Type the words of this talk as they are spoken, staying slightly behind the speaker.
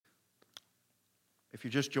If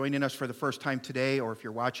you're just joining us for the first time today, or if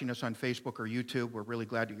you're watching us on Facebook or YouTube, we're really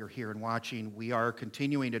glad that you're here and watching. We are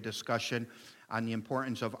continuing a discussion on the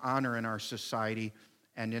importance of honor in our society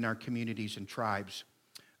and in our communities and tribes.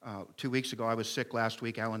 2 weeks ago, I was sick last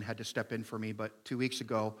week. Alan had to step in for me, but 2 weeks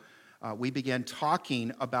ago, we began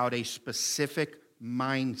talking about a specific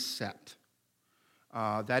mindset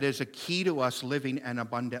that is a key to us living an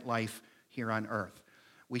abundant life here on earth.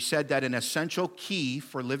 We said that an essential key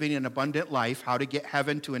for living an abundant life, how to get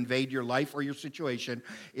heaven to invade your life or your situation,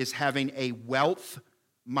 is having a wealth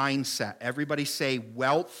mindset. Everybody say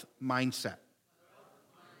wealth mindset.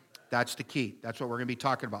 That's the key. That's what we're going to be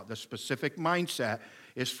talking about. The specific mindset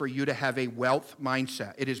is for you to have a wealth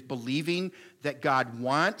mindset. It is believing that God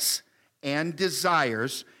wants and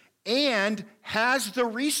desires and has the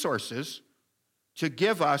resources to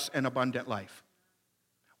give us an abundant life.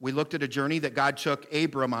 We looked at a journey that God took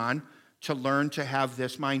Abram on to learn to have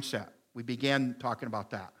this mindset. We began talking about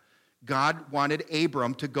that. God wanted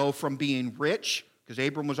Abram to go from being rich, because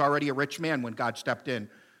Abram was already a rich man when God stepped in,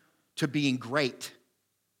 to being great.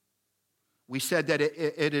 We said that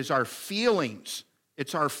it is our feelings.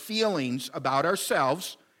 It's our feelings about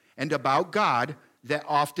ourselves and about God that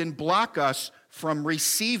often block us from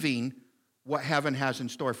receiving what heaven has in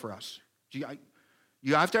store for us.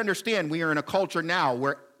 You have to understand, we are in a culture now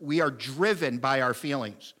where we are driven by our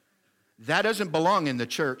feelings. That doesn't belong in the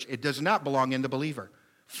church. It does not belong in the believer.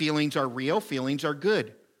 Feelings are real. Feelings are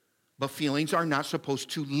good. But feelings are not supposed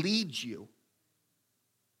to lead you.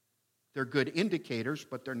 They're good indicators,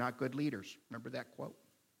 but they're not good leaders. Remember that quote?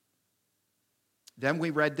 Then we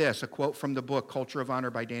read this, a quote from the book, Culture of Honor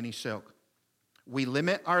by Danny Silk. We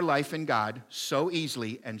limit our life in God so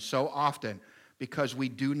easily and so often because we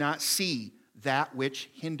do not see that which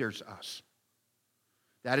hinders us.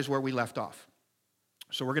 That is where we left off.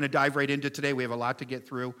 So we're going to dive right into today. We have a lot to get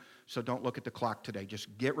through, so don't look at the clock today.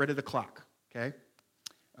 Just get rid of the clock, okay?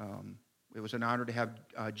 It was an honor to have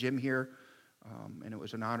Jim here, and it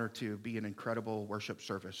was an honor to be an incredible worship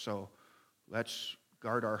service. So let's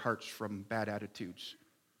guard our hearts from bad attitudes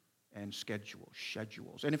and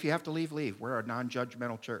schedules. And if you have to leave, leave. We're a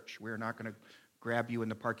non-judgmental church. We're not going to grab you in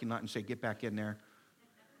the parking lot and say, get back in there.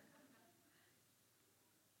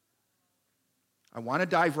 I want to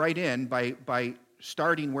dive right in by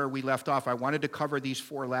starting where we left off. I wanted to cover these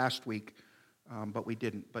 4 last week, but we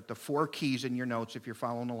didn't. But the 4 keys in your notes, if you're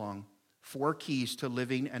following along, 4 keys to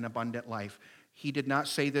living an abundant life. He did not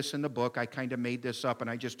say this in the book. I kind of made this up, and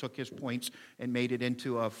I just took his points and made it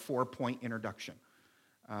into a 4-point introduction.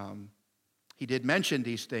 He did mention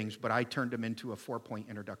these things, but I turned them into a 4-point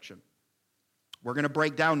introduction. We're going to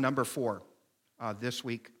break down number 4 this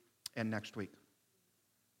week and next week.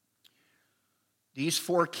 These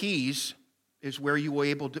 4 keys is where you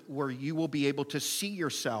will be able to see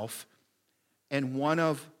yourself in one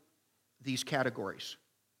of these categories.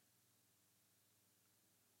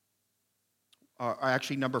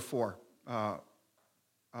 Actually, number 4.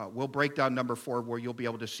 We'll break down number 4 where you'll be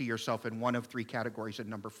able to see yourself in one of 3 categories in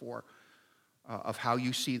number 4 of how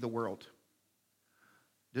you see the world.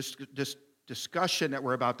 This discussion that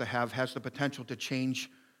we're about to have has the potential to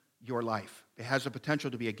change your life. It has the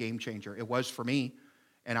potential to be a game changer. It was for me,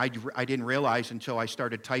 and I didn't realize until I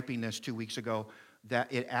started typing this 2 weeks ago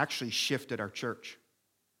that it actually shifted our church.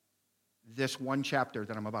 This one chapter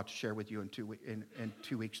that I'm about to share with you in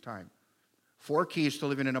 2 weeks' time. 4 keys to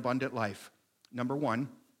living an abundant life. Number 1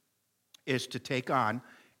 is to take on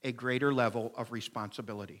a greater level of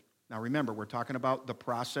responsibility. Now remember, we're talking about the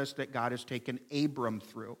process that God has taken Abram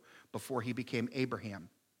through before he became Abraham,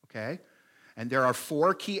 okay? And there are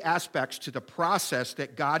 4 key aspects to the process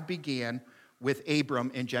that God began with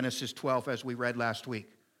Abram in Genesis 12, as we read last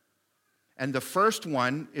week. And the first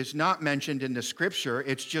one is not mentioned in the scripture.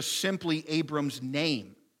 It's just simply Abram's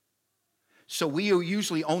name. So we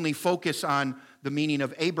usually only focus on the meaning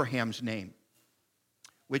of Abraham's name,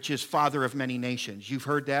 which is father of many nations. You've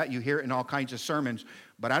heard that. You hear it in all kinds of sermons.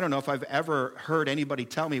 But I don't know if I've ever heard anybody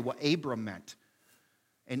tell me what Abram meant.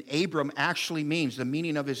 And Abram actually means, the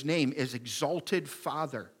meaning of his name is exalted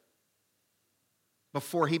father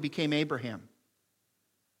before he became Abraham.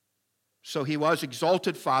 So he was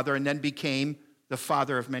exalted father and then became the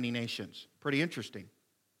father of many nations. Pretty interesting.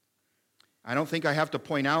 I don't think I have to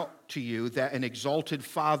point out to you that an exalted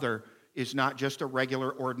father is not just a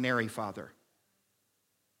regular, ordinary father.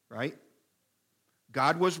 Right?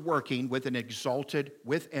 God was working with an exalted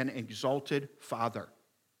father.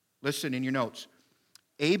 Listen in your notes.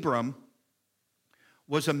 Abram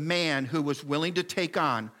was a man who was willing to take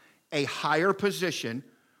on a higher position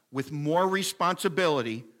with more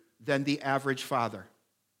responsibility than the average father.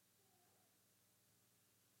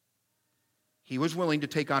 He was willing to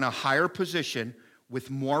take on a higher position with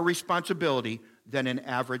more responsibility than an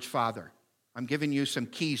average father. I'm giving you some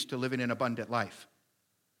keys to living an abundant life.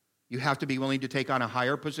 You have to be willing to take on a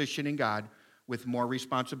higher position in God with more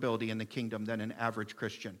responsibility in the kingdom than an average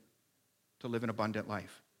Christian to live an abundant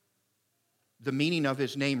life. The meaning of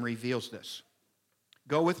his name reveals this.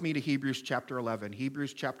 Go with me to Hebrews chapter 11.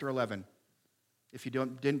 Hebrews chapter 11. If you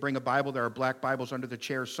didn't bring a Bible, there are black Bibles under the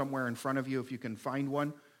chairs somewhere in front of you. If you can find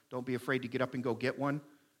one, don't be afraid to get up and go get one.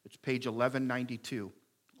 It's page 1192.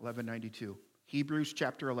 1192. Hebrews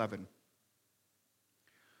chapter 11.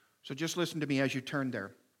 So just listen to me as you turn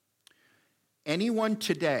there. Anyone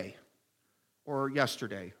today, or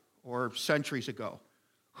yesterday, or centuries ago,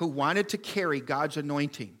 who wanted to carry God's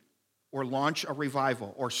anointing, or launch a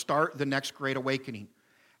revival, or start the next great awakening,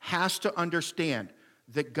 has to understand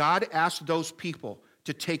that God asked those people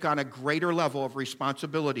to take on a greater level of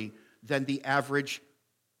responsibility than the average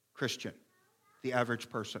Christian, the average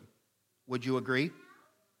person. Would you agree?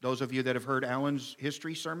 Those of you that have heard Alan's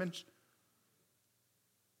history sermons?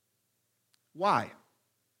 Why?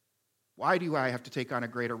 Why do I have to take on a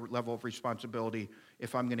greater level of responsibility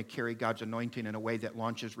if I'm going to carry God's anointing in a way that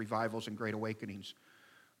launches revivals and great awakenings?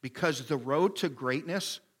 Because the road to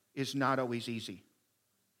greatness is not always easy.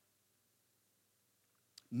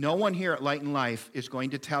 No one here at Light and Life is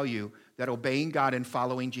going to tell you that obeying God and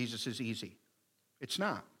following Jesus is easy. It's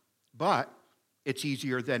not. But it's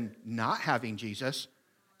easier than not having Jesus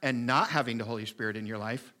and not having the Holy Spirit in your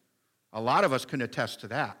life. A lot of us can attest to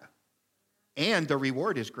that. And the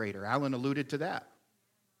reward is greater. Alan alluded to that.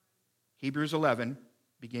 Hebrews 11,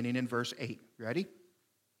 beginning in verse 8. Ready?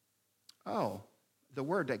 Oh, the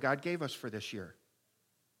word that God gave us for this year.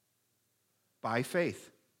 By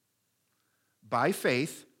faith. By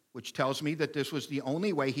faith, which tells me that this was the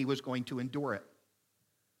only way he was going to endure it.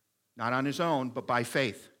 Not on his own, but by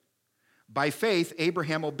faith. By faith,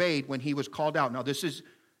 Abraham obeyed when he was called out. Now, this is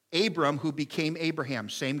Abram who became Abraham,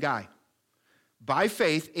 same guy. By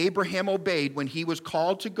faith, Abraham obeyed when he was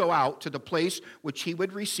called to go out to the place which he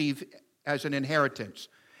would receive as an inheritance.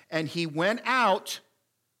 And he went out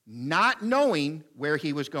not knowing where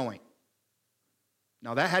he was going.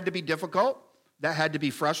 Now, that had to be difficult, that had to be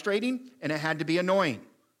frustrating, and it had to be annoying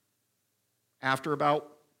after about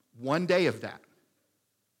one day of that.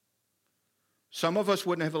 Some of us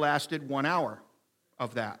wouldn't have lasted 1 hour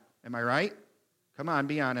of that. Am I right? Come on,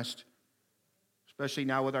 be honest. Especially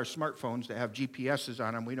now with our smartphones that have GPSs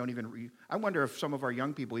on them, we don't even I wonder if some of our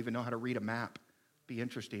young people even know how to read a map. Be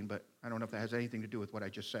interesting, but I don't know if that has anything to do with what I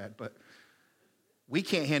just said. But we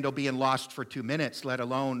can't handle being lost for 2 minutes, let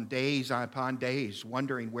alone days upon days,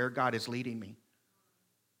 wondering where God is leading me.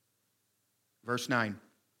 Verse 9.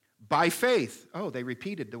 By faith, they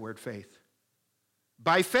repeated the word faith.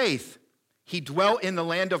 By faith, he dwelt in the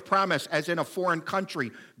land of promise as in a foreign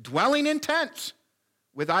country, dwelling in tents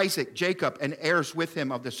with Isaac, Jacob, and heirs with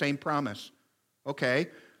him of the same promise. Okay,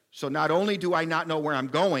 so not only do I not know where I'm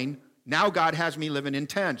going, now God has me living in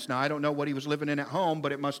tents. Now, I don't know what he was living in at home,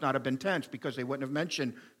 but it must not have been tents because they wouldn't have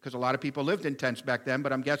mentioned, because a lot of people lived in tents back then,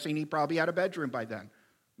 but I'm guessing he probably had a bedroom by then.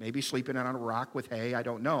 Maybe sleeping on a rock with hay, I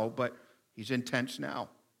don't know, but he's in tents now.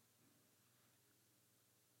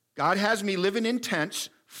 God has me living in tents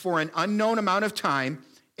for an unknown amount of time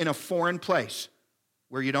in a foreign place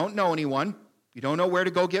where you don't know anyone, you don't know where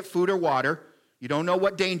to go get food or water, you don't know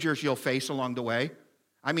what dangers you'll face along the way.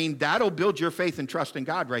 I mean, that'll build your faith and trust in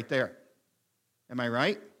God right there. Am I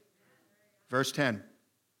right? Verse 10.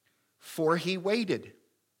 For he waited.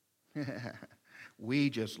 We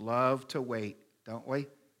just love to wait, don't we?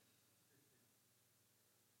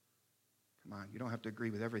 Come on, you don't have to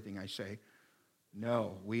agree with everything I say.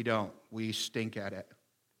 No, we don't. We stink at it.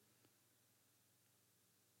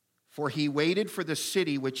 For he waited for the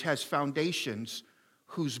city which has foundations,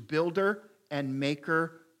 whose builder and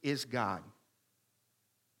maker is God.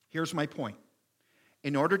 Here's my point.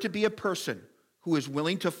 In order to be a person who is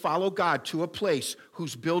willing to follow God to a place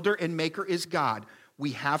whose builder and maker is God,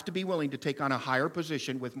 we have to be willing to take on a higher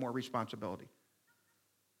position with more responsibility.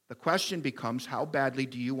 The question becomes, how badly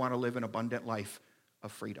do you want to live an abundant life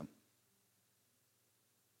of freedom?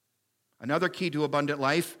 Another key to abundant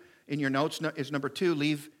life in your notes is number 2,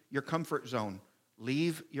 leave your comfort zone.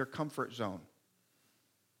 Leave your comfort zone.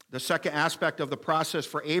 The second aspect of the process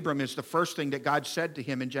for Abram is the first thing that God said to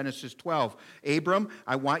him in Genesis 12. Abram,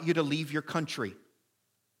 I want you to leave your country.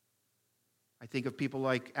 I think of people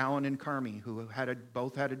like Alan and Carmi, who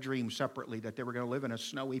both had a dream separately that they were going to live in a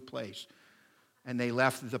snowy place. And they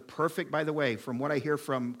left the perfect, by the way, from what I hear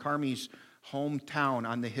from Carmi's hometown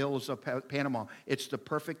on the hills of Panama, it's the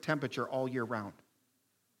perfect temperature all year round.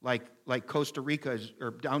 Like Costa Rica or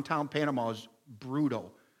downtown Panama is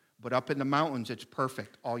brutal. But up in the mountains, it's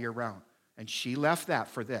perfect all year round. And she left that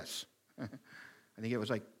for this. I think it was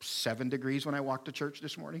like 7 degrees when I walked to church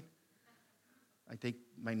this morning. I think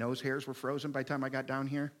my nose hairs were frozen by the time I got down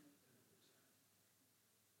here.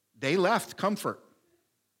 They left comfort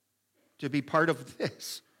to be part of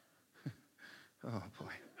this. Oh,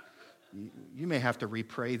 boy. You may have to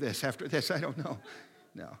repray this after this. I don't know.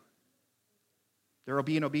 No. They're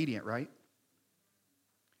being obedient, right?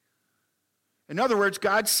 In other words,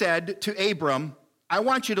 God said to Abram, I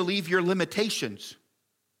want you to leave your limitations,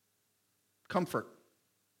 comfort,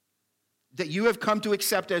 that you have come to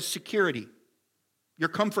accept as security, your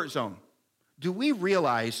comfort zone. Do we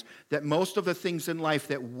realize that most of the things in life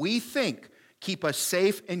that we think keep us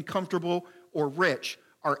safe and comfortable or rich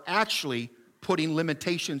are actually putting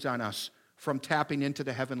limitations on us from tapping into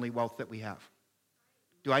the heavenly wealth that we have?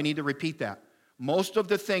 Do I need to repeat that? Most of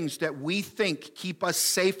the things that we think keep us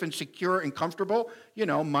safe and secure and comfortable,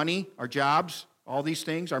 money, our jobs, all these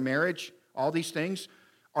things, our marriage, all these things,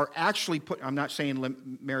 are actually I'm not saying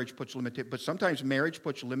marriage puts limitations, but sometimes marriage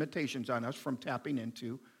puts limitations on us from tapping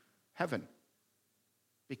into heaven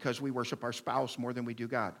because we worship our spouse more than we do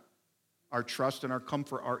God. Our trust and our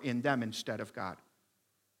comfort are in them instead of God.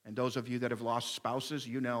 And those of you that have lost spouses,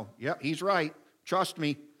 he's right. Trust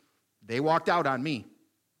me. They walked out on me.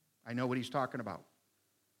 I know what he's talking about.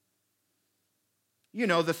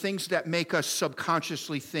 The things that make us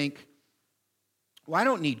subconsciously think, well, I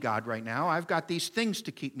don't need God right now. I've got these things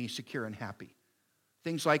to keep me secure and happy.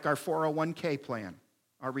 Things like our 401k plan,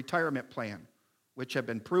 our retirement plan, which have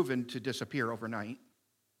been proven to disappear overnight.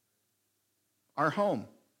 Our home,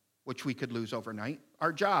 which we could lose overnight.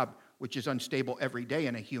 Our job, which is unstable every day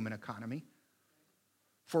in a human economy.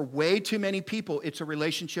 For way too many people, it's a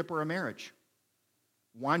relationship or a marriage.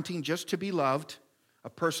 Wanting just to be loved, a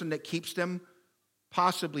person that keeps them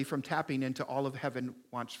possibly from tapping into all of heaven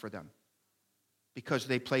wants for them because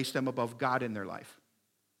they place them above God in their life.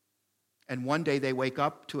 And one day they wake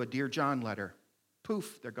up to a Dear John letter.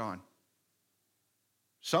 Poof, they're gone.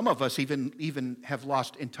 Some of us even have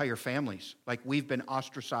lost entire families, like we've been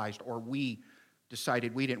ostracized or we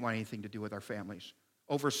decided we didn't want anything to do with our families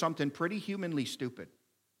over something pretty humanly stupid.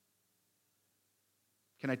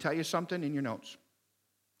 Can I tell you something in your notes?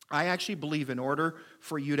 I actually believe in order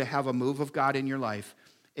for you to have a move of God in your life,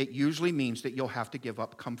 it usually means that you'll have to give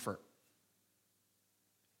up comfort.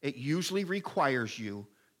 It usually requires you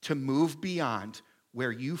to move beyond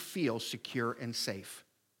where you feel secure and safe.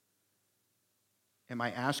 Am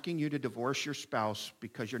I asking you to divorce your spouse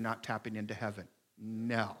because you're not tapping into heaven?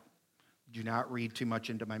 No. Do not read too much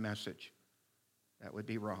into my message. That would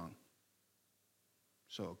be wrong.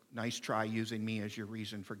 So, nice try using me as your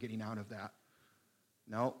reason for getting out of that.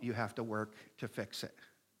 No, you have to work to fix it.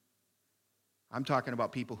 I'm talking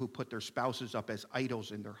about people who put their spouses up as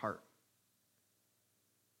idols in their heart.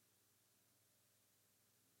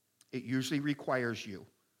 It usually requires you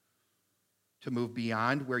to move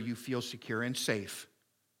beyond where you feel secure and safe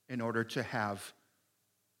in order to have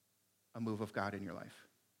a move of God in your life.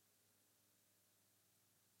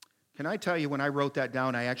 Can I tell you, when I wrote that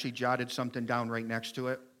down, I actually jotted something down right next to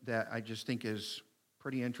it that I just think is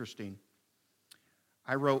pretty interesting.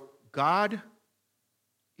 I wrote, God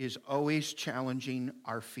is always challenging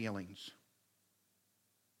our feelings.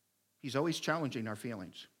 He's always challenging our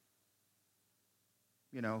feelings.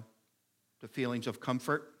 The feelings of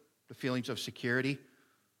comfort, the feelings of security.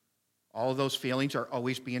 All of those feelings are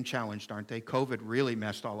always being challenged, aren't they? COVID really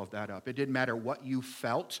messed all of that up. It didn't matter what you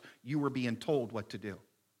felt, you were being told what to do.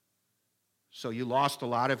 So you lost a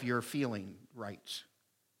lot of your feeling rights.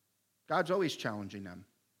 God's always challenging them.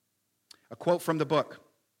 A quote from the book.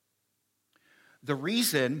 The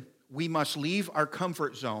reason we must leave our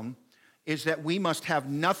comfort zone is that we must have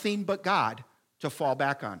nothing but God to fall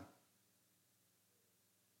back on.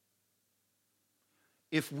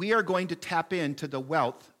 If we are going to tap into the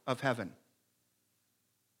wealth of heaven,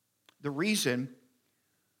 the reason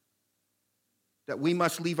that we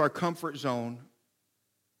must leave our comfort zone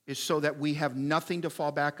is so that we have nothing to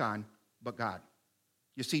fall back on but God.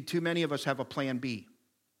 You see, too many of us have a plan B.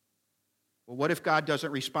 Well, what if God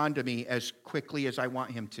doesn't respond to me as quickly as I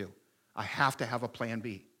want him to? I have to have a plan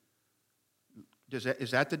B.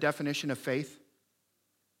 Is that the definition of faith?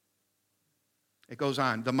 It goes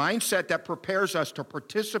on. The mindset that prepares us to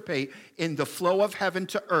participate in the flow of heaven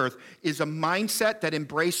to earth is a mindset that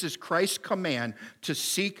embraces Christ's command to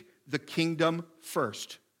seek the kingdom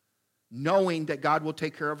first, knowing that God will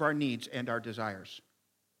take care of our needs and our desires.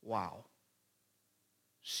 Wow.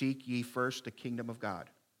 Seek ye first the kingdom of God.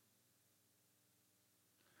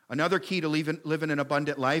 Another key to living an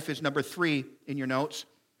abundant life is number 3 in your notes.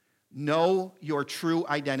 Know your true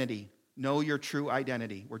identity. Know your true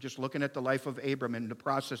identity. We're just looking at the life of Abram and the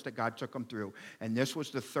process that God took him through. And this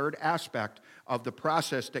was the third aspect of the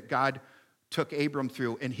process that God took Abram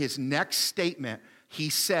through. In his next statement, he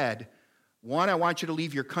said, one, I want you to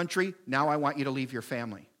leave your country. Now I want you to leave your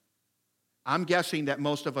family. I'm guessing that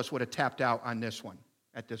most of us would have tapped out on this one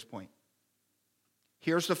at this point.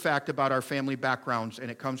 Here's the fact about our family backgrounds, and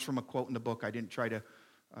it comes from a quote in the book. I didn't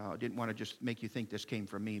want to just make you think this came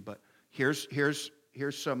from me, but here's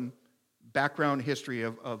some background history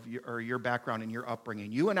of your background and your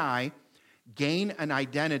upbringing. You and I gain an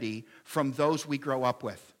identity from those we grow up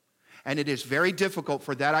with. And it is very difficult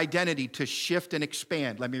for that identity to shift and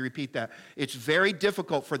expand. Let me repeat that. It's very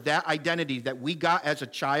difficult for that identity that we got as a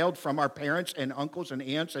child from our parents and uncles and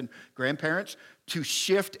aunts and grandparents to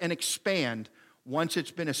shift and expand once it's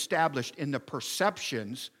been established in the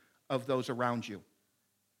perceptions of those around you.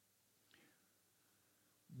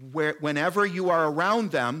 Whenever you are around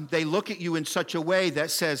them, they look at you in such a way that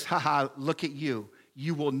says, haha, look at you.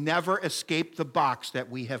 You will never escape the box that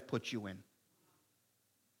we have put you in.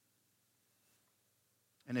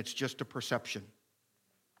 And it's just a perception.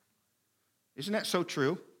 Isn't that so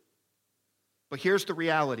true? But here's the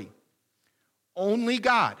reality. Only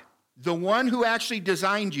God, the one who actually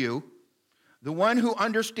designed you, the one who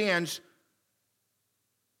understands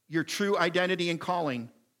your true identity and calling,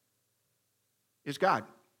 is God.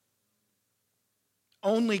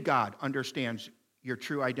 Only God understands your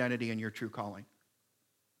true identity and your true calling.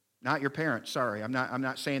 Not your parents, sorry. I'm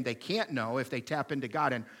not saying they can't know if they tap into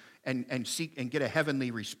God and seek and get a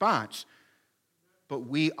heavenly response. But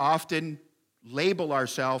we often label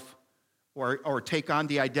ourselves or take on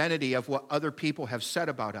the identity of what other people have said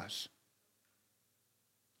about us.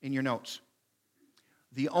 In your notes.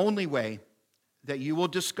 The only way that you will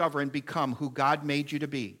discover and become who God made you to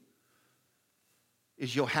be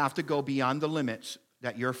is you'll have to go beyond the limits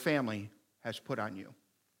that your family has put on you.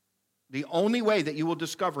 The only way that you will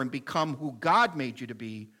discover and become who God made you to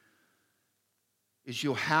be is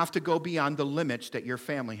you'll have to go beyond the limits that your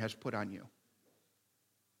family has put on you.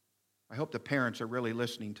 I hope the parents are really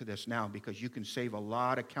listening to this now, because you can save a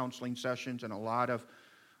lot of counseling sessions and a lot of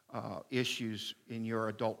issues in your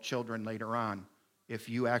adult children later on if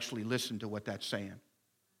you actually listen to what that's saying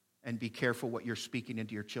and be careful what you're speaking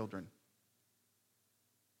into your children.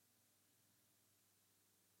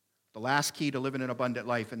 The last key to living an abundant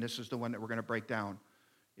life, and this is the one that we're going to break down,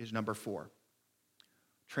 is number 4.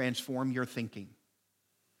 Transform your thinking.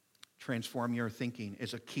 Transform your thinking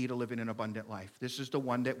is a key to living an abundant life. This is the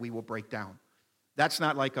one that we will break down. That's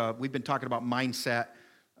not like we've been talking about mindset.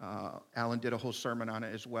 Alan did a whole sermon on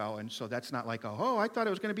it as well. And so that's not like, I thought it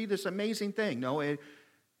was going to be this amazing thing. No, it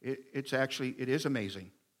is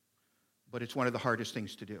amazing. But it's one of the hardest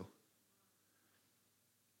things to do.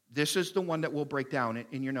 This is the one that we'll break down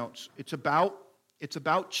in your notes. It's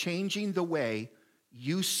about changing the way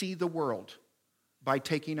you see the world by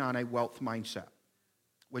taking on a wealth mindset,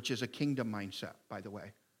 which is a kingdom mindset, by the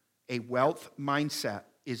way. A wealth mindset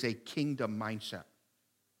is a kingdom mindset.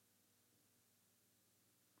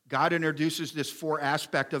 God introduces this 4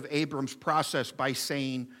 aspect of Abram's process by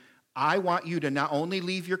saying, I want you to not only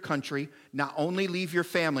leave your country, not only leave your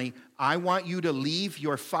family, I want you to leave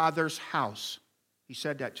your father's house. He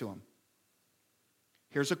said that to him.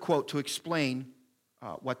 Here's a quote to explain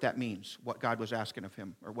what that means, what God was asking of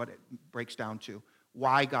him, or what it breaks down to,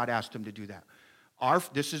 why God asked him to do that.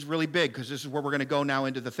 This is really big, because this is where we're going to go now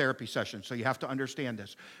into the therapy session, so you have to understand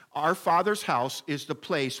this. Our Father's house is the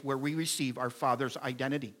place where we receive our Father's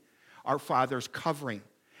identity, our Father's covering,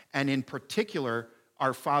 and in particular,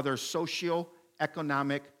 our Father's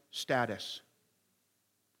socioeconomic status.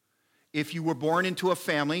 If you were born into a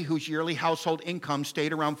family whose yearly household income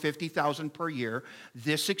stayed around $50,000 per year,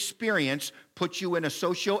 this experience puts you in a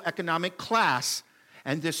socioeconomic class,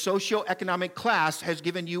 and this socioeconomic class has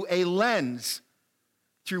given you a lens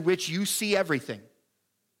through which you see everything.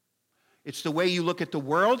 It's the way you look at the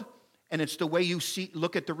world, and it's the way you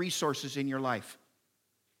look at the resources in your life.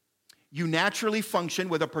 You naturally function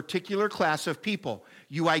with a particular class of people.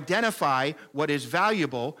 You identify what is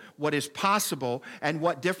valuable, what is possible, and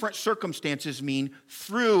what different circumstances mean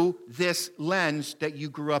through this lens that you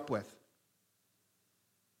grew up with.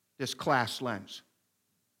 This class lens.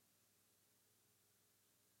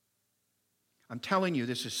 I'm telling you,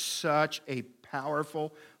 this is such a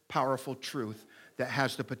powerful, powerful truth that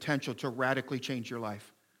has the potential to radically change your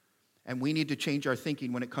life. And we need to change our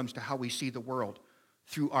thinking when it comes to how we see the world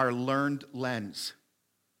through our learned lens.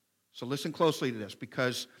 So listen closely to this,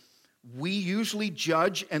 because we usually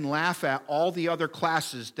judge and laugh at all the other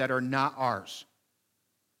classes that are not ours.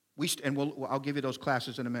 I'll give you those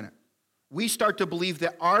classes in a minute. We start to believe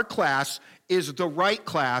that our class is the right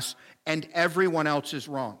class and everyone else is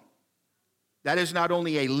wrong. That is not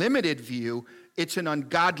only a limited view, it's an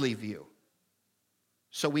ungodly view.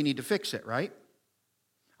 So we need to fix it, right?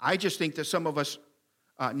 I just think that some of us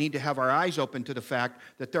need to have our eyes open to the fact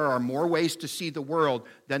that there are more ways to see the world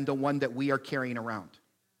than the one that we are carrying around.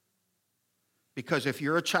 Because if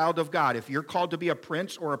you're a child of God, if you're called to be a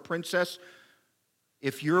prince or a princess,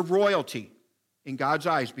 if you're royalty in God's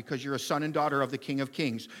eyes because you're a son and daughter of the King of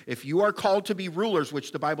Kings, if you are called to be rulers,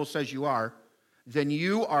 which the Bible says you are, then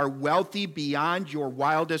you are wealthy beyond your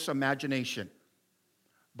wildest imagination.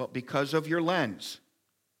 But because of your lens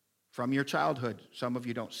from your childhood, some of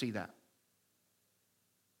you don't see that.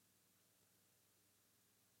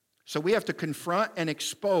 So we have to confront and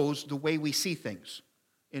expose the way we see things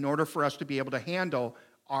in order for us to be able to handle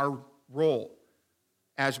our role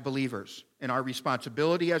as believers and our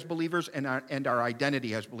responsibility as believers and our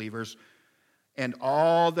identity as believers and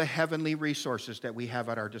all the heavenly resources that we have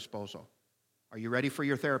at our disposal. Are you ready for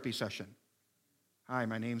your therapy session? Hi,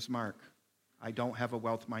 my name's Mark. I don't have a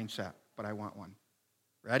wealth mindset, but I want one.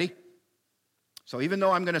 Ready? So even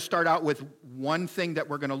though I'm going to start out with one thing that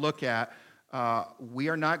we're going to look at, we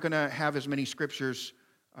are not going to have as many scriptures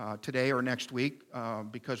today or next week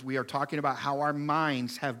because we are talking about how our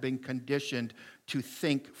minds have been conditioned to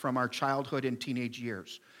think from our childhood and teenage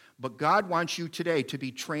years. But God wants you today to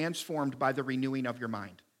be transformed by the renewing of your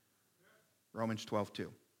mind. Romans 12:2.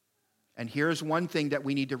 And here's one thing that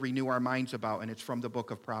we need to renew our minds about, and it's from the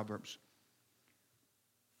book of Proverbs.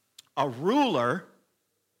 A ruler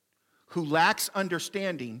who lacks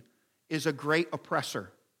understanding is a great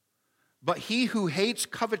oppressor, but he who hates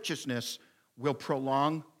covetousness will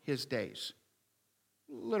prolong his days.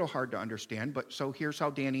 A little hard to understand, but so here's how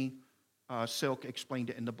Danny Silk explained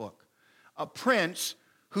it in the book. A prince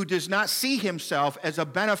who does not see himself as a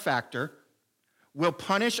benefactor will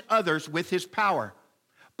punish others with his power,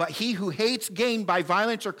 but he who hates gain by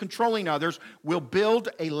violence or controlling others will build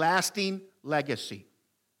a lasting legacy.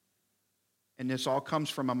 And this all comes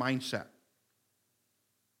from a mindset.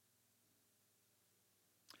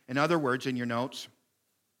 In other words, in your notes,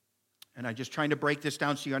 and I'm just trying to break this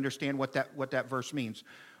down so you understand what that verse means.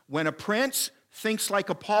 When a prince thinks like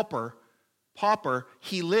a pauper,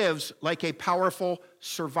 he lives like a powerful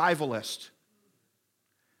survivalist.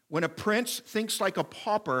 When a prince thinks like a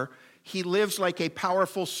pauper, he lives like a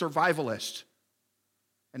powerful survivalist.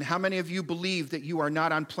 And how many of you believe that you are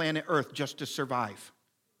not on planet Earth just to survive?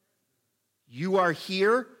 You are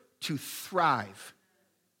here to thrive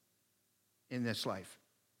in this life.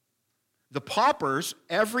 The pauper's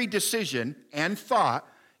every decision and thought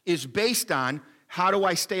is based on, how do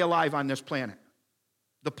I stay alive on this planet?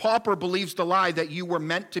 The pauper believes the lie that you were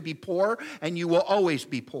meant to be poor and you will always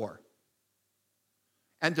be poor.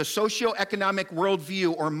 And the socioeconomic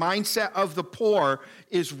worldview or mindset of the poor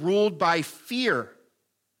is ruled by fear.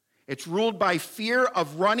 It's ruled by fear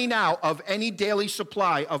of running out of any daily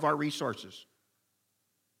supply of our resources.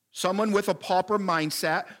 Someone with a pauper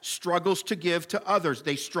mindset struggles to give to others.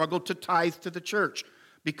 They struggle to tithe to the church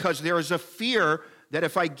because there is a fear that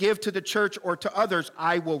if I give to the church or to others,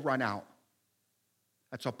 I will run out.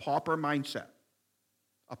 That's a pauper mindset,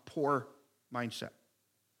 a poor mindset.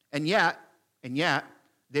 And yet,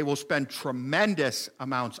 they will spend tremendous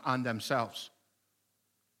amounts on themselves.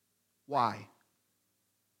 Why?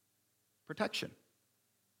 Protection.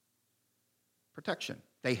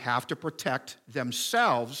 They have to protect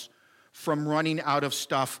themselves from running out of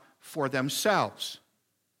stuff for themselves.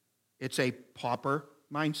 It's a pauper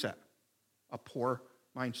mindset, a poor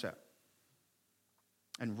mindset.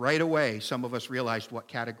 And right away, some of us realized what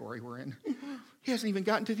category we're in. He hasn't even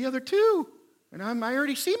gotten to the other two, and I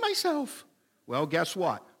already see myself. Well, guess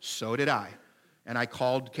what? So did I. And I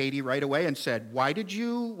called Katie right away and said, why did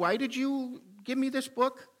you give me this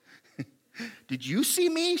book? Did you see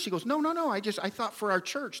me? She goes, no. I thought for our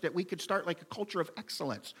church that we could start like a culture of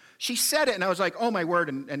excellence. She said it, and I was like, oh, my word.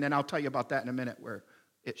 And then I'll tell you about that in a minute where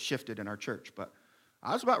it shifted in our church. But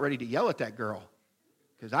I was about ready to yell at that girl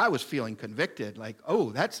because I was feeling convicted, like,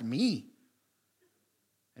 oh, that's me.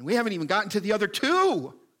 And we haven't even gotten to the other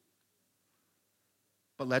two.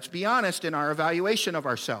 But let's be honest in our evaluation of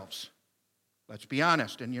ourselves. Let's be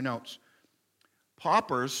honest in your notes.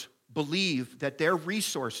 Paupers believe that their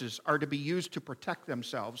resources are to be used to protect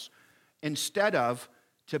themselves instead of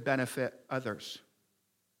to benefit others.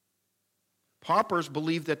 Paupers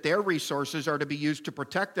believe that their resources are to be used to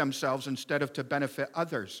protect themselves instead of to benefit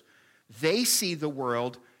others. They see the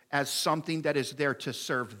world as something that is there to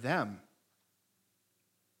serve them.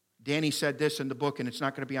 Danny said this in the book, and it's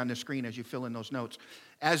not going to be on the screen as you fill in those notes.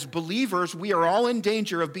 As believers, we are all in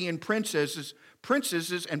danger of being princesses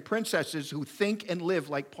and princesses who think and live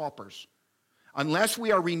like paupers. Unless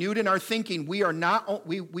we are renewed in our thinking, we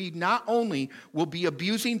not only will be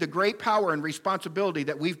abusing the great power and responsibility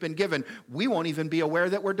that we've been given, we won't even be aware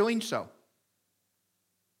that we're doing so.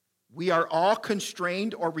 We are all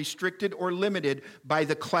constrained or restricted or limited by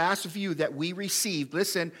the class view that we received,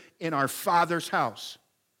 listen, in our Father's house,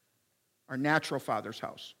 our natural Father's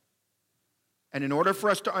house. And in order for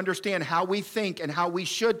us to understand how we think and how we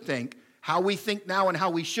should think, how we think now and how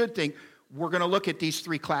we should think, we're going to look at these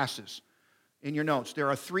three classes. In your notes, there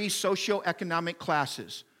are three socioeconomic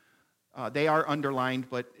classes. They are underlined,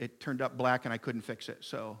 but it turned up black and I couldn't fix it,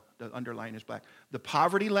 so the underline is black. The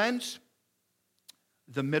poverty lens,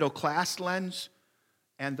 the middle class lens,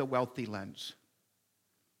 and the wealthy lens.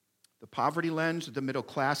 The poverty lens, the middle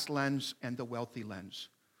class lens, and the wealthy lens.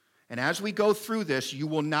 And as we go through this, you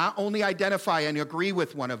will not only identify and agree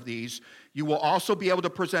with one of these, you will also be able to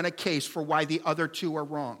present a case for why the other two are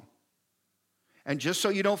wrong. And just so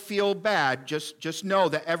you don't feel bad, just know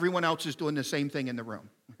that everyone else is doing the same thing in the room.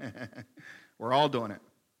 We're all doing it.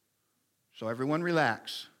 So everyone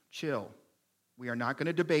relax, chill. We are not going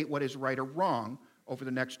to debate what is right or wrong over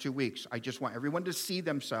the next 2 weeks. I just want everyone to see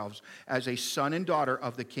themselves as a son and daughter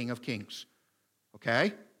of the King of Kings.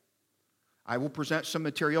 Okay? I will present some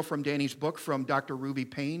material from Danny's book, from Dr. Ruby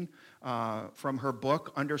Payne, from her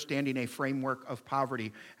book, Understanding a Framework of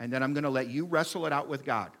Poverty. And then I'm going to let you wrestle it out with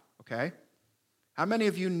God. Okay? How many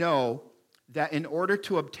of you know that in order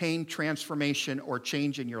to obtain transformation or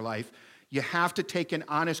change in your life, you have to take an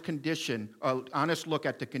honest look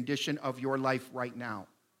at the condition of your life right now?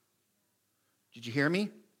 Did you hear me?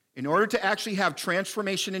 In order to actually have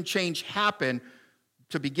transformation and change happen,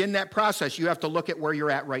 to begin that process, you have to look at where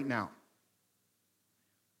you're at right now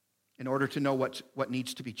in order to know what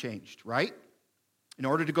needs to be changed, right? In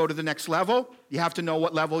order to go to the next level, you have to know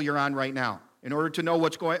what level you're on right now. In order to know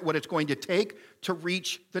what it's going to take to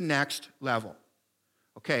reach the next level.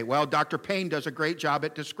 Okay, well, Dr. Payne does a great job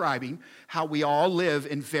at describing how we all live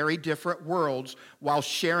in very different worlds while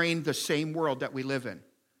sharing the same world that we live in.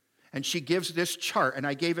 And she gives this chart, and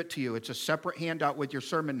I gave it to you. It's a separate handout with your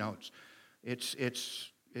sermon notes. It's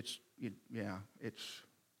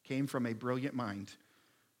came from a brilliant mind,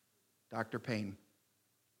 Dr. Payne.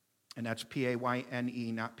 And that's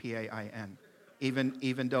P-A-Y-N-E, not P-A-I-N.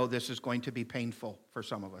 Even though this is going to be painful for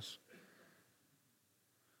some of us.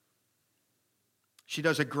 She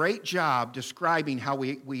does a great job describing how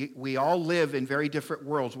we all live in very different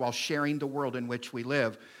worlds while sharing the world in which we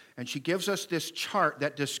live. And she gives us this chart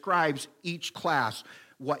that describes each class,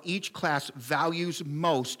 what each class values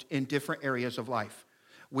most in different areas of life.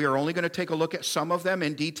 We are only going to take a look at some of them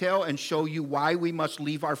in detail and show you why we must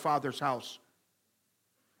leave our Father's house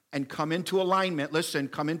and come into alignment. Listen,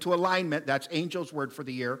 come into alignment. That's Angel's word for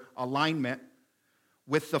the year, alignment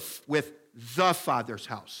with the Father's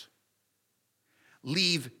house.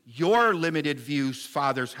 Leave your limited views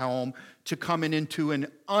Father's home to coming into an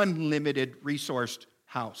unlimited resourced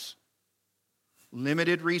house.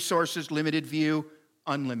 Limited resources, limited view,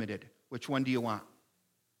 unlimited. Which one do you want?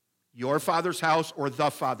 Your Father's house or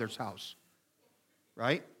the Father's house?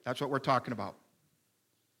 Right? That's what we're talking about.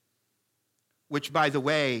 Which, by the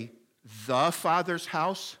way, the Father's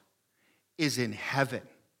house is in heaven,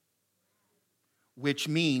 which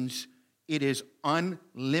means it is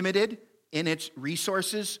unlimited in its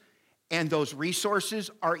resources, and those resources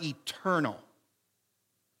are eternal.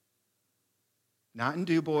 Not in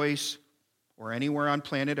Du Bois or anywhere on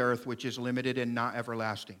planet Earth, which is limited and not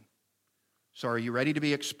everlasting. So are you ready to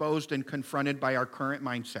be exposed and confronted by our current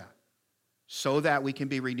mindset so that we can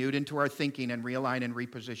be renewed into our thinking and realign and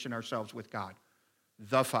reposition ourselves with God,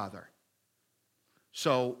 the Father?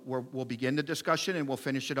 So we'll begin the discussion and we'll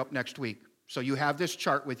finish it up next week. So you have this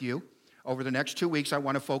chart with you. Over the next 2 weeks, I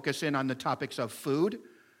want to focus in on the topics of food,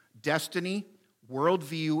 destiny,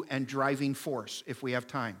 worldview, and driving force, if we have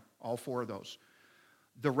time, all four of those.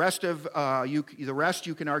 The rest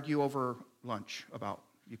you can argue over lunch about.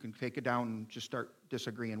 You can take it down and just start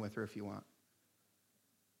disagreeing with her if you want.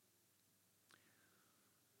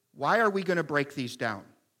 Why are we going to break these down?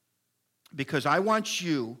 Because I want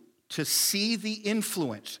you to see the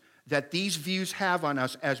influence that these views have on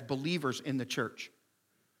us as believers in the church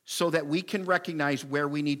so that we can recognize where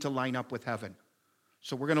we need to line up with heaven.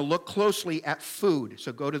 So we're going to look closely at food.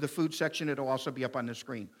 So go to the food section. It'll also be up on the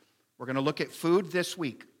screen. We're going to look at food this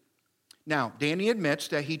week. Now, Danny admits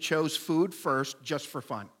that he chose food first just for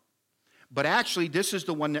fun. But actually, this is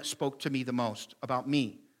the one that spoke to me the most about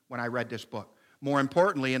me when I read this book. More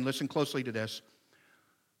importantly, and listen closely to this,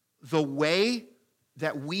 the way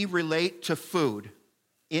that we relate to food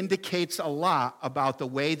indicates a lot about the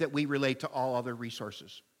way that we relate to all other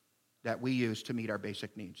resources that we use to meet our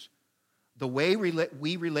basic needs. The way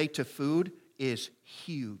we relate to food is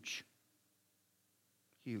huge.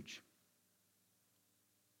 Huge.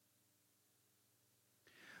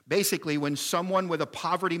 Basically, when someone with a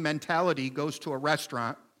poverty mentality goes to a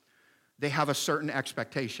restaurant, they have a certain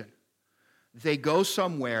expectation. They go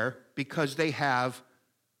somewhere because they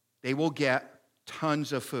will get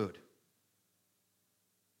tons of food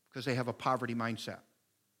because they have a poverty mindset.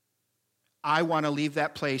 I want to leave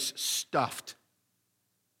that place stuffed.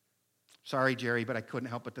 Sorry, Jerry, but I couldn't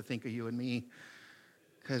help but to think of you and me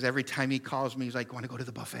because every time he calls me, he's like, want to go to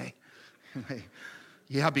the buffet?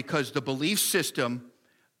 Yeah, because the belief system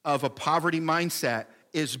of a poverty mindset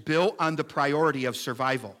is built on the priority of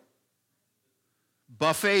survival.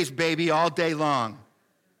 Buffets, baby, all day long.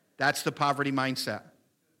 That's the poverty mindset.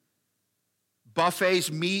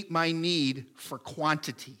 Buffets meet my need for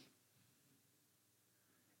quantity.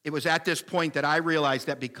 It was at this point that I realized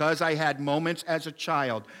that because I had moments as a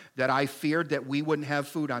child that I feared that we wouldn't have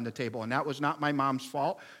food on the table. And that was not my mom's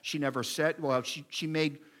fault. She never said, well, she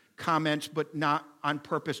made comments, but not on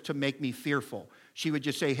purpose to make me fearful. She would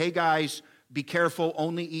just say, hey guys, be careful,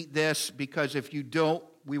 only eat this, because if you don't,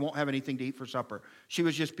 we won't have anything to eat for supper. She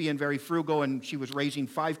was just being very frugal, and she was raising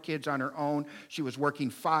 5 kids on her own. She was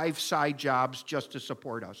working 5 side jobs just to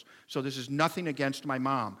support us. So this is nothing against my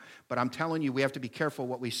mom, but I'm telling you, we have to be careful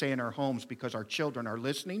what we say in our homes because our children are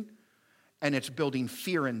listening, and it's building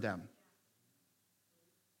fear in them.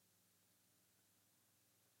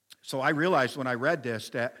 So I realized when I read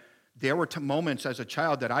this that there were moments as a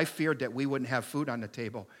child that I feared that we wouldn't have food on the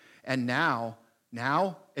table. And now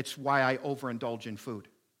it's why I overindulge in food.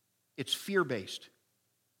 It's fear-based.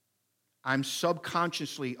 I'm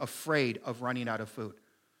subconsciously afraid of running out of food.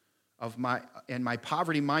 And my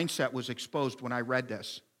poverty mindset was exposed when I read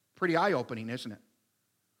this. Pretty eye-opening, isn't it?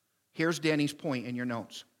 Here's Danny's point in your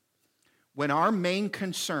notes. When our main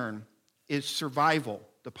concern is survival,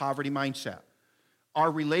 the poverty mindset, our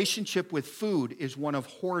relationship with food is one of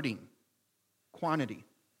hoarding, quantity.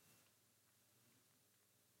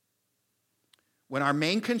 When our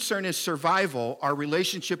main concern is survival, our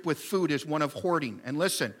relationship with food is one of hoarding. And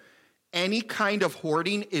listen, any kind of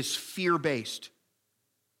hoarding is fear-based.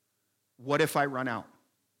 What if I run out?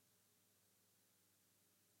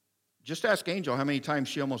 Just ask Angel how many times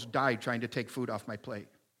she almost died trying to take food off my plate.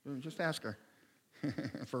 Just ask her.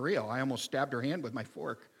 For real, I almost stabbed her hand with my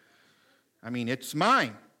fork. I mean, it's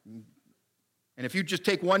mine. And if you just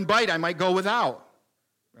take one bite, I might go without,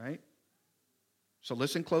 right? So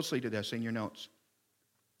listen closely to this in your notes.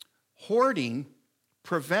 Hoarding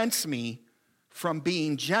prevents me from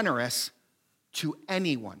being generous to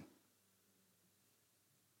anyone.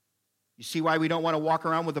 You see why we don't want to walk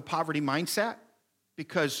around with a poverty mindset?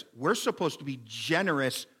 Because we're supposed to be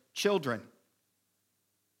generous children.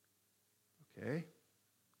 Okay?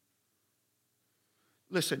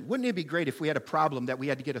 Listen, wouldn't it be great if we had a problem that we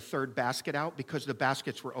had to get a third basket out because the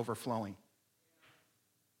baskets were overflowing?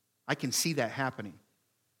 I can see that happening.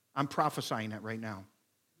 I'm prophesying that right now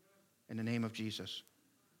in the name of Jesus.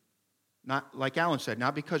 Not, like Alan said,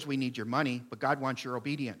 not because we need your money, but God wants your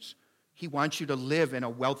obedience. He wants you to live in a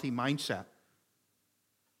wealthy mindset.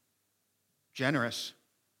 Generous.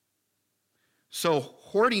 So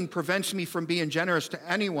hoarding prevents me from being generous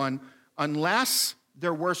to anyone unless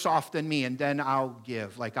they're worse off than me, and then I'll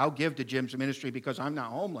give. Like, I'll give to Jim's ministry because I'm not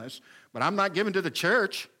homeless, but I'm not giving to the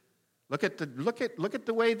church. Look at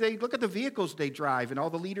the vehicles they drive and all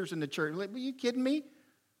the leaders in the church. Are you kidding me?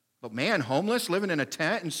 But man, homeless, living in a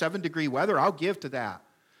tent in 7-degree weather, I'll give to that.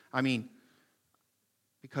 I mean,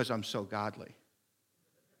 because I'm so godly.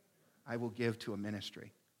 I will give to a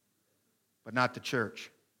ministry, but not the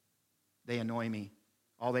church. They annoy me.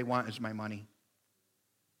 All they want is my money.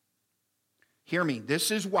 Hear me,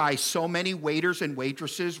 this is why so many waiters and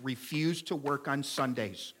waitresses refuse to work on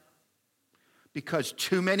Sundays. Because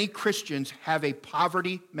too many Christians have a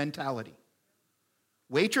poverty mentality.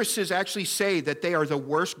 Waitresses actually say that they are the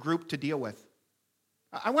worst group to deal with.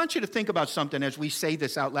 I want you to think about something as we say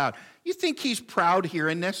this out loud. You think he's proud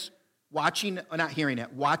hearing this? Watching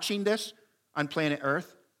this on planet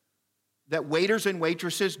Earth? That waiters and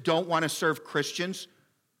waitresses don't want to serve Christians,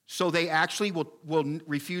 so they actually will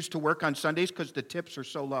refuse to work on Sundays because the tips are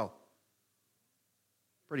so low.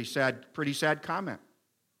 Pretty sad comment.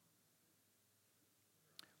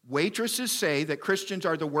 Waitresses say that Christians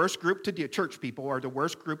are the worst group to deal, church people are the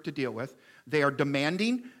worst group to deal with. They are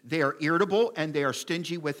demanding, they are irritable, and they are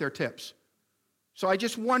stingy with their tips. So I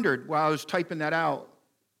just wondered while I was typing that out,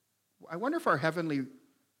 I wonder if our Heavenly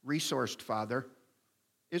resourced father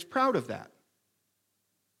is proud of that.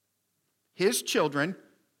 His children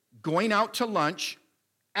going out to lunch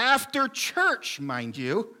after church, mind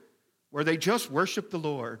you, where they just worshiped the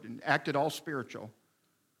Lord and acted all spiritual.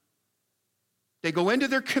 They go into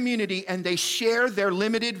their community and they share their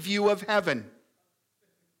limited view of heaven.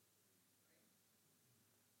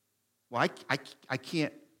 Well, I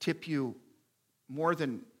can't tip you more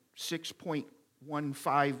than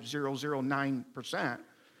 6.15009%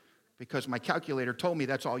 because my calculator told me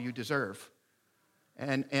that's all you deserve.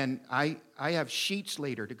 And I have sheets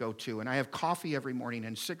later to go to, and I have coffee every morning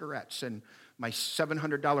and cigarettes and my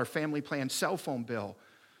 $700 family plan cell phone bill.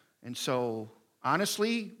 And so,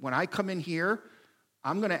 honestly, when I come in here,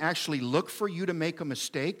 I'm going to actually look for you to make a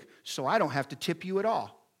mistake so I don't have to tip you at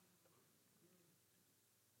all.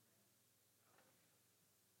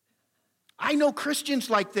 I know Christians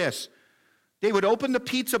like this. They would open the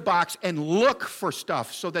pizza box and look for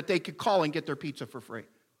stuff so that they could call and get their pizza for free.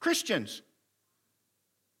 Christians.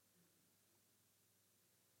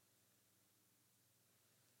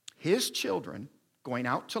 His children going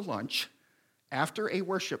out to lunch after a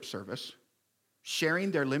worship service,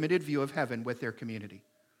 sharing their limited view of heaven with their community.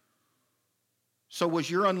 So was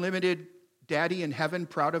your unlimited daddy in heaven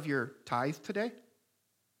proud of your tithe today?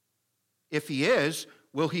 If he is,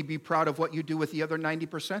 will he be proud of what you do with the other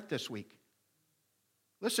 90% this week?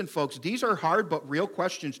 Listen, folks, these are hard but real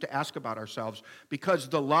questions to ask about ourselves because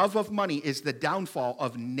the love of money is the downfall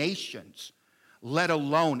of nations, let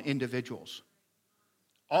alone individuals.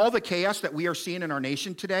 All the chaos that we are seeing in our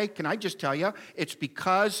nation today, can I just tell you, it's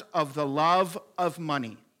because of the love of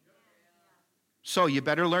money. So you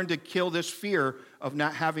better learn to kill this fear of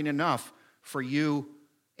not having enough for you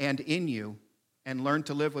and in you, and learn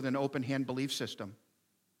to live with an open hand belief system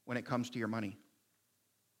when it comes to your money.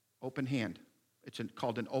 Open hand. It's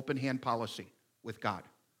called an open hand policy with God.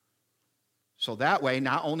 So that way,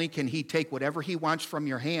 not only can he take whatever he wants from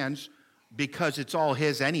your hands because it's all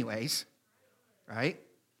his anyways, right?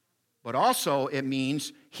 But also it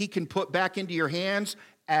means he can put back into your hands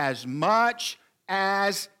as much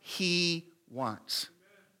as he wants.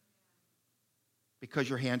 Because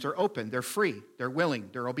your hands are open, they're free, they're willing,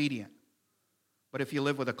 they're obedient. But if you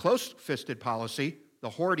live with a close-fisted policy, the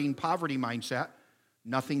hoarding poverty mindset,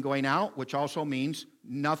 nothing going out, which also means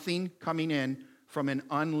nothing coming in from an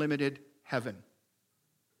unlimited heaven.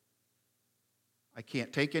 I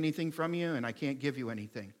can't take anything from you and I can't give you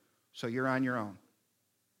anything. So you're on your own.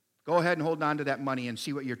 Go ahead and hold on to that money and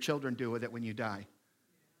see what your children do with it when you die.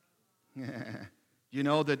 You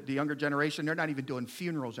know that the younger generation, they're not even doing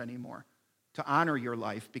funerals anymore to honor your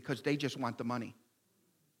life because they just want the money.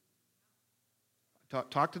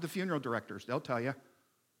 Talk to the funeral directors. They'll tell you.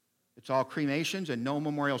 It's all cremations and no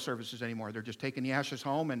memorial services anymore. They're just taking the ashes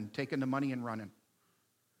home and taking the money and running.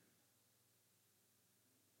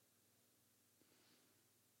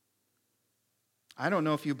 I don't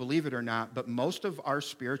know if you believe it or not, but most of our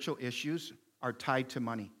spiritual issues are tied to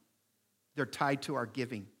money. They're tied to our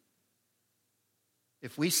giving.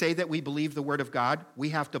 If we say that we believe the Word of God, we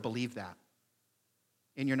have to believe that.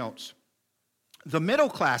 In your notes. The middle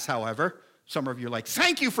class, however, some of you are like,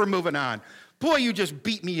 thank you for moving on. Boy, you just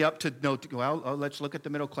beat me up to know. Well, let's look at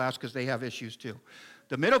the middle class because they have issues too.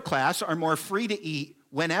 The middle class are more free to eat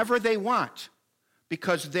whenever they want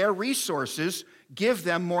because their resources give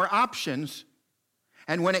them more options.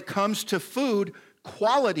 And when it comes to food,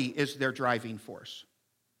 quality is their driving force.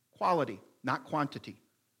 Quality, not quantity.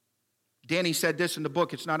 Danny said this in the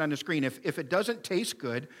book. It's not on the screen. If it doesn't taste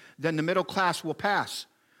good, then the middle class will pass.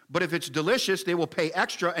 But if it's delicious, they will pay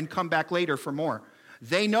extra and come back later for more.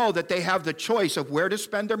 They know that they have the choice of where to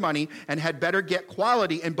spend their money and had better get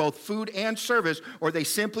quality in both food and service, or they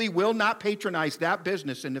simply will not patronize that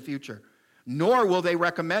business in the future. Nor will they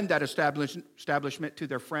recommend that establishment to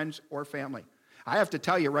their friends or family. I have to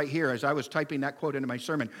tell you right here, as I was typing that quote into my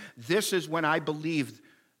sermon, this is when I believed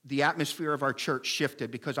the atmosphere of our church shifted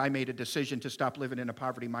because I made a decision to stop living in a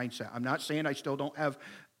poverty mindset. I'm not saying I still don't have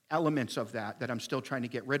elements of that I'm still trying to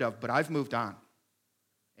get rid of, but I've moved on.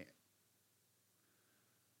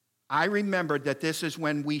 I remembered that this is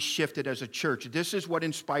when we shifted as a church. This is what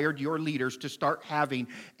inspired your leaders to start having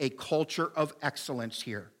a culture of excellence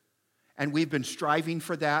here. And we've been striving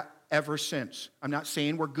for that ever since. I'm not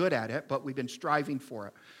saying we're good at it, but we've been striving for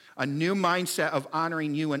it. A new mindset of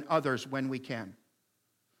honoring you and others when we can.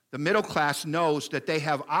 The middle class knows that they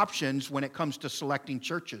have options when it comes to selecting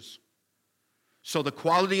churches. So the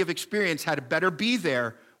quality of experience had to better be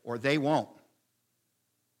there or they won't.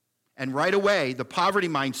 And right away, the poverty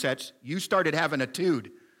mindsets, you started having a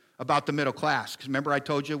tude about the middle class. Because remember I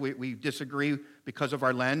told you we disagree because of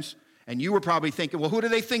our lens? And you were probably thinking, well, who do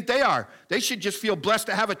they think they are? They should just feel blessed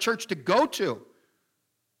to have a church to go to.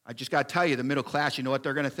 I just got to tell you, the middle class, you know what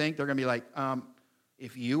they're going to think? They're going to be like,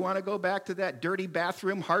 if you want to go back to that dirty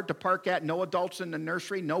bathroom, hard to park at, no adults in the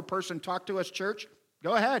nursery, no person talk to us church,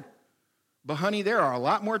 go ahead. But honey, there are a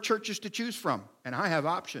lot more churches to choose from, and I have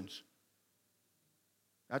options.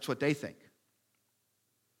 That's what they think.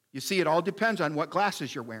 You see, it all depends on what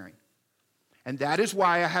glasses you're wearing. And that is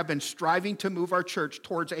why I have been striving to move our church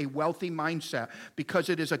towards a wealthy mindset, because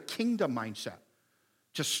it is a kingdom mindset,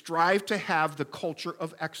 to strive to have the culture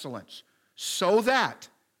of excellence so that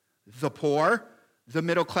the poor, the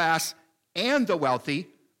middle class, and the wealthy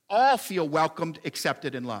all feel welcomed,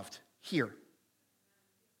 accepted, and loved here.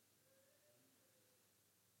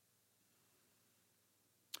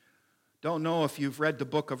 Don't know if you've read the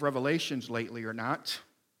book of Revelations lately or not,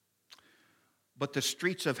 but the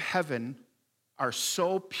streets of heaven are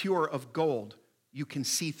so pure of gold, you can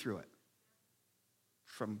see through it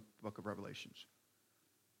from the book of Revelations.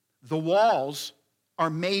 The walls are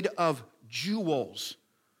made of jewels.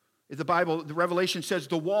 The Revelation says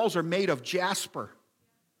the walls are made of jasper.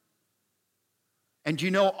 And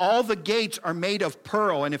you know, all the gates are made of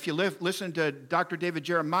pearl. And if you listen to Dr. David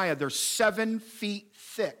Jeremiah, they're 7 feet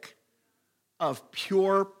thick of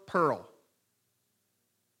pure pearl.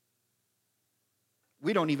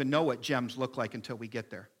 We don't even know what gems look like until we get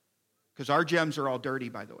there, because our gems are all dirty,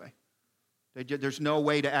 by the way. There's no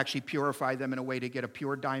way to actually purify them in a way to get a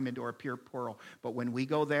pure diamond or a pure pearl. But when we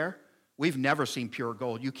go there, we've never seen pure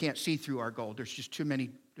gold. You can't see through our gold. There's just too many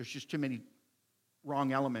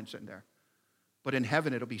wrong elements in there. But in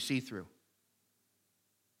heaven, it'll be see-through.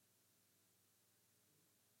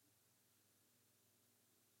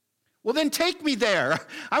 Well, then take me there.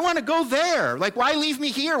 I want to go there. Like, why leave me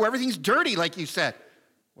here where everything's dirty, like you said?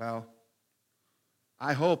 Well,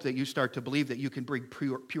 I hope that you start to believe that you can bring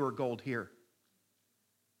pure gold here.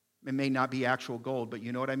 It may not be actual gold, but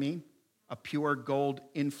you know what I mean? A pure gold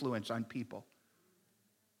influence on people.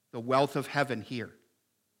 The wealth of heaven here.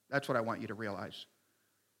 That's what I want you to realize.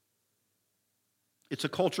 It's a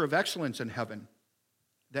culture of excellence in heaven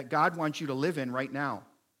that God wants you to live in right now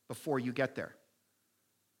before you get there.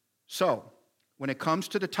 So, when it comes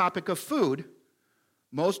to the topic of food,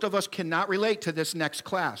 most of us cannot relate to this next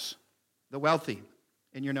class, the wealthy,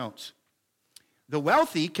 in your notes. The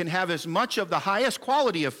wealthy can have as much of the highest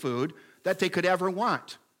quality of food that they could ever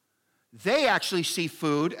want. They actually see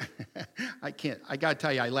food, I got to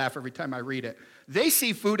tell you, I laugh every time I read it. They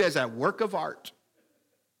see food as a work of art.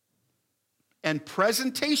 And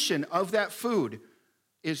presentation of that food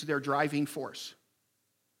is their driving force.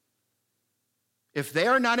 If they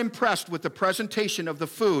are not impressed with the presentation of the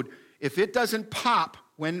food, if it doesn't pop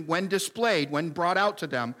when displayed, when brought out to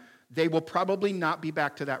them, they will probably not be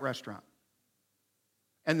back to that restaurant.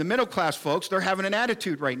 And the middle class folks, they're having an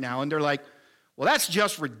attitude right now, and they're like, well, that's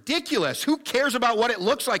just ridiculous. Who cares about what it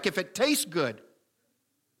looks like if it tastes good?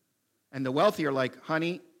 And the wealthy are like,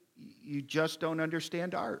 honey, you just don't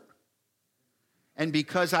understand art. And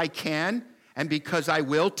because I can, and because I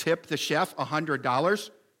will tip the chef $100,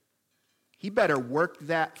 he better work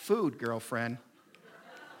that food, girlfriend.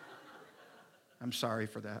 I'm sorry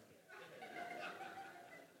for that.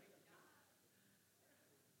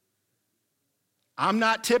 I'm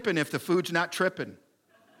not tipping if the food's not tripping.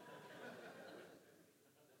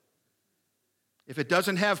 If it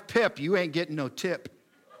doesn't have pip, you ain't getting no tip.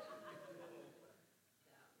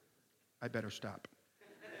 I better stop.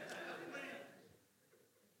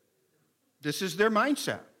 This is their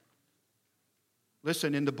mindset.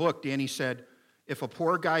 Listen, in the book, Danny said, if a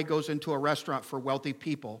poor guy goes into a restaurant for wealthy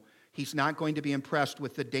people, he's not going to be impressed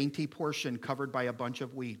with the dainty portion covered by a bunch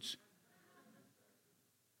of weeds.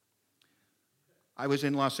 I was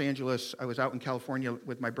in Los Angeles. I was out in California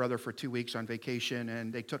with my brother for 2 weeks on vacation,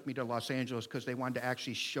 and they took me to Los Angeles because they wanted to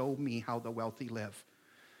actually show me how the wealthy live.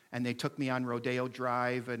 And they took me on Rodeo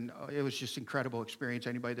Drive, and it was just an incredible experience.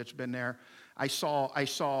 Anybody that's been there, I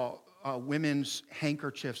saw women's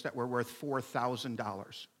handkerchiefs that were worth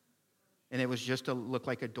 $4,000, and it was just to look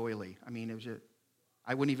like a doily. I mean,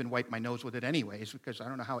 I wouldn't even wipe my nose with it anyways, because I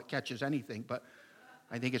don't know how it catches anything, but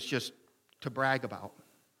I think it's just to brag about.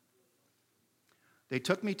 They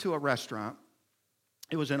took me to a restaurant.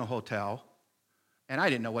 It was in a hotel, and I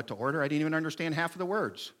didn't know what to order. I didn't even understand half of the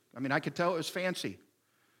words. I mean, I could tell it was fancy.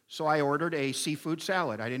 So I ordered a seafood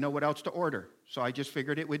salad. I didn't know what else to order. So I just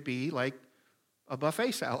figured it would be like a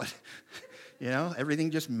buffet salad. Everything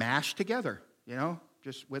just mashed together,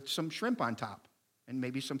 just with some shrimp on top and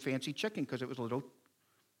maybe some fancy chicken because it was a little.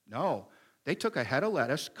 No, they took a head of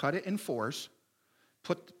lettuce, cut it in fours,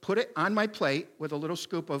 put it on my plate with a little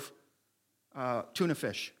scoop of tuna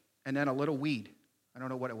fish. and then a little weed. I don't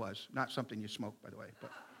know what it was. Not something you smoke, by the way.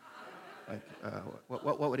 But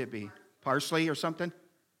what would it be? Parsley or something?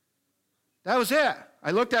 That was it.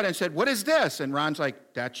 I looked at it and said, what is this? And Ron's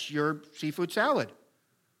like, that's your seafood salad.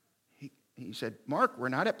 He said, Mark, we're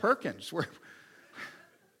not at Perkins.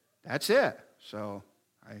 That's it. So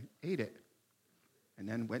I ate it and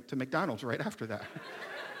then went to McDonald's right after that.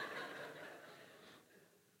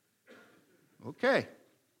 Okay,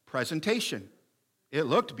 presentation. It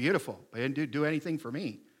looked beautiful, but it didn't do anything for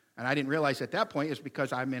me. And I didn't realize at that point it's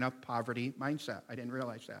because I'm in a poverty mindset. I didn't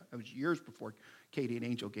realize that. It was years before Katie and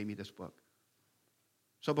Angel gave me this book.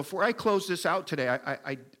 So before I close this out today,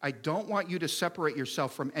 I don't want you to separate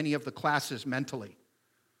yourself from any of the classes mentally.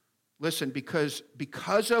 Listen, because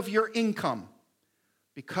of your income,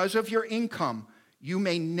 you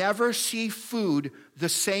may never see food the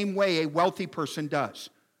same way a wealthy person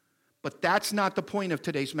does. But that's not the point of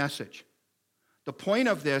today's message. The point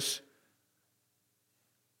of this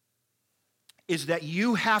is that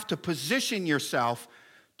you have to position yourself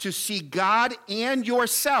to see God and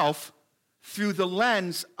yourself through the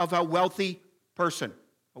lens of a wealthy person,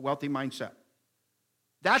 a wealthy mindset.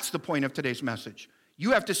 That's the point of today's message.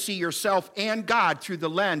 You have to see yourself and God through the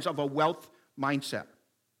lens of a wealth mindset.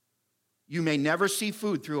 You may never see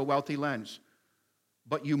food through a wealthy lens,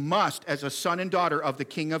 but you must, as a son and daughter of the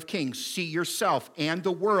King of Kings, see yourself and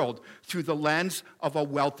the world through the lens of a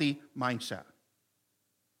wealthy mindset.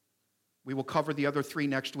 We will cover the other three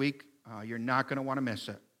next week. You're not going to want to miss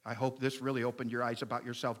it. I hope this really opened your eyes about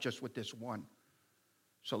yourself just with this one.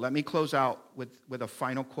 So let me close out with a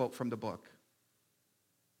final quote from the book.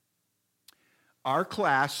 Our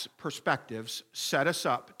class perspectives set us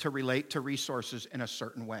up to relate to resources in a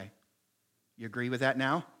certain way. You agree with that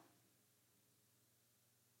now?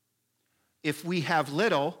 If we have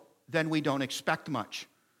little, then we don't expect much.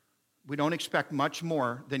 We don't expect much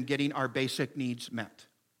more than getting our basic needs met.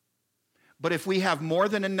 But if we have more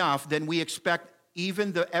than enough, then we expect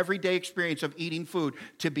even the everyday experience of eating food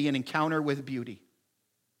to be an encounter with beauty.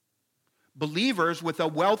 Believers with a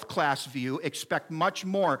wealth class view expect much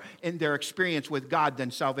more in their experience with God than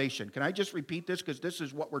salvation. Can I just repeat this? Because this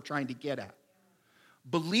is what we're trying to get at.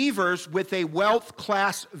 Believers with a wealth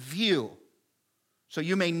class view. So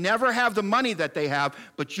you may never have the money that they have,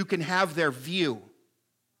 but you can have their view.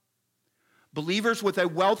 Believers with a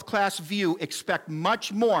wealth class view expect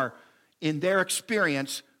much more in their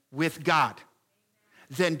experience with God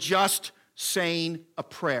than just saying a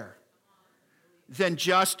prayer, than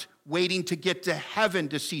just waiting to get to heaven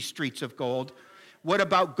to see streets of gold. What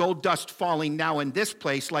about gold dust falling now in this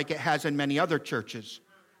place like it has in many other churches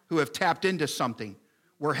who have tapped into something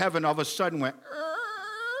where heaven all of a sudden went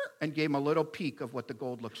and gave them a little peek of what the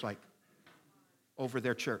gold looks like over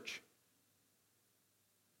their church?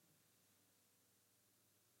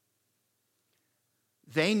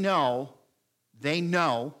 They know,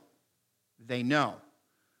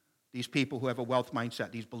 these people who have a wealth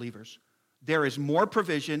mindset, these believers, there is more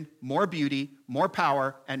provision, more beauty, more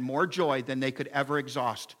power, and more joy than they could ever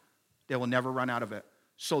exhaust. They will never run out of it.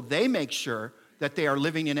 So they make sure that they are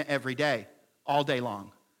living in it every day, all day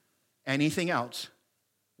long. Anything else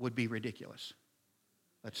would be ridiculous.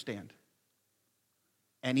 Let's stand.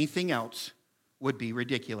 Anything else would be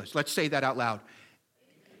ridiculous. Let's say that out loud.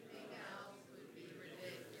 Anything else would be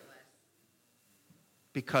ridiculous.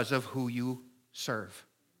 Because of who you serve.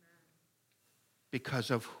 Because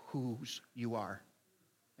of whose you are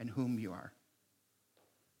and whom you are.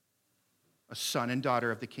 A son and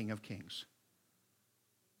daughter of the King of Kings.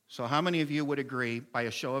 So how many of you would agree, by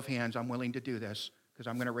a show of hands, I'm willing to do this, because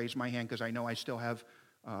I'm going to raise my hand because I know I still have,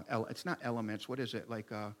 it's not elements, what is it, like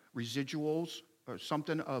residuals or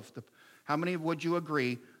something of the, how many would you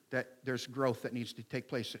agree that there's growth that needs to take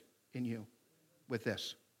place in you with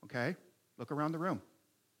this, okay? Look around the room.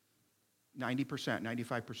 90%,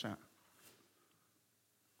 95%.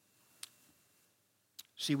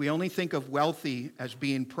 See, we only think of wealthy as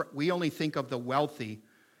being, we only think of the wealthy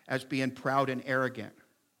as being proud and arrogant.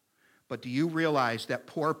 But do you realize that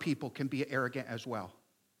poor people can be arrogant as well?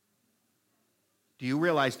 Do you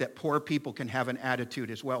realize that poor people can have an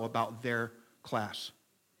attitude as well about their class?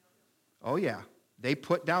 Oh yeah, they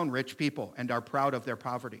put down rich people and are proud of their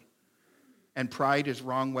poverty. And pride is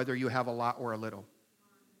wrong whether you have a lot or a little.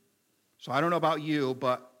 So I don't know about you,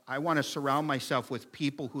 but I want to surround myself with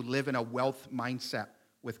people who live in a wealth mindset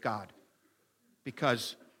with God.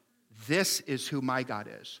 Because this is who my God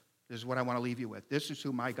is. This is what I want to leave you with. This is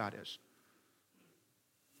who my God is.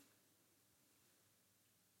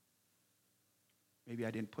 Maybe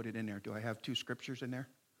I didn't put it in there. Do I have 2 scriptures in there?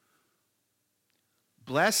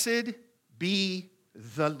 Blessed be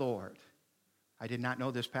the Lord. I did not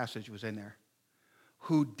know this passage was in there.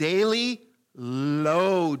 Who daily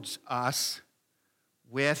loads us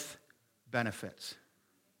with benefits.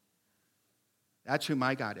 That's who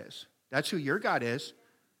my God is. That's who your God is.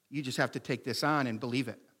 You just have to take this on and believe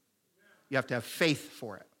it. You have to have faith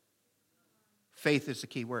for it. Faith is the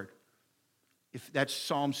key word. If that's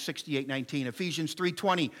Psalm 68:19, Ephesians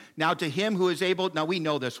 3:20. Now to him who is able, now we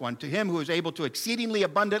know this one, to him who is able to exceedingly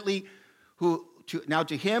abundantly, now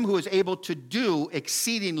to him who is able to do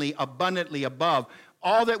exceedingly abundantly above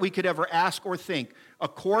all that we could ever ask or think,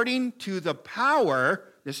 according to the power,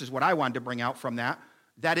 this is what I wanted to bring out from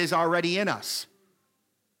that is already in us.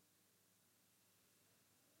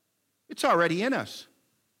 It's already in us.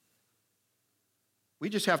 We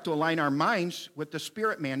just have to align our minds with the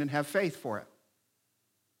spirit man and have faith for it.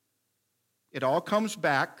 It all comes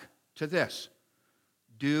back to this.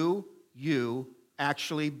 Do you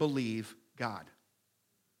actually believe God?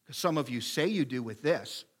 Because some of you say you do with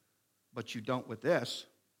this, but you don't with this,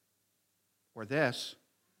 or this,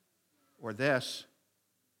 or this,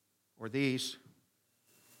 or these.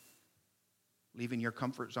 Leaving your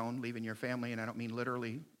comfort zone, leaving your family, and I don't mean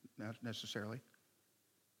literally, not necessarily.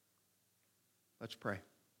 Let's pray.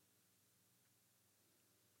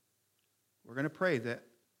 We're going to pray that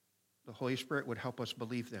the Holy Spirit would help us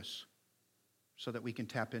believe this so that we can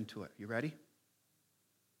tap into it. You ready?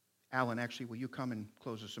 Alan, actually, will you come and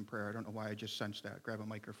close us in prayer? I don't know why I just sensed that. Grab a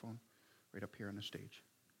microphone right up here on the stage.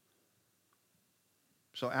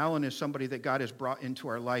 So Alan is somebody that God has brought into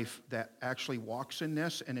our life that actually walks in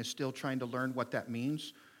this and is still trying to learn what that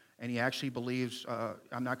means. And he actually believes,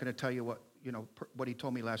 I'm not going to tell you what he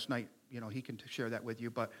told me last night. He can share that with you,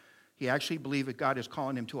 but he actually believed that God is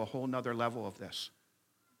calling him to a whole nother level of this.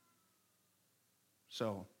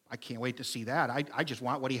 So I can't wait to see that. I just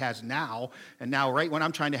want what he has now. And now, right when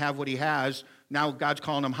I'm trying to have what he has, now God's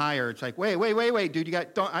calling him higher. It's like, wait, dude,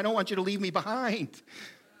 I don't want you to leave me behind.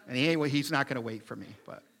 And he's not going to wait for me.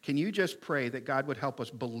 But can you just pray that God would help us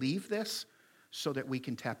believe this so that we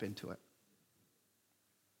can tap into it?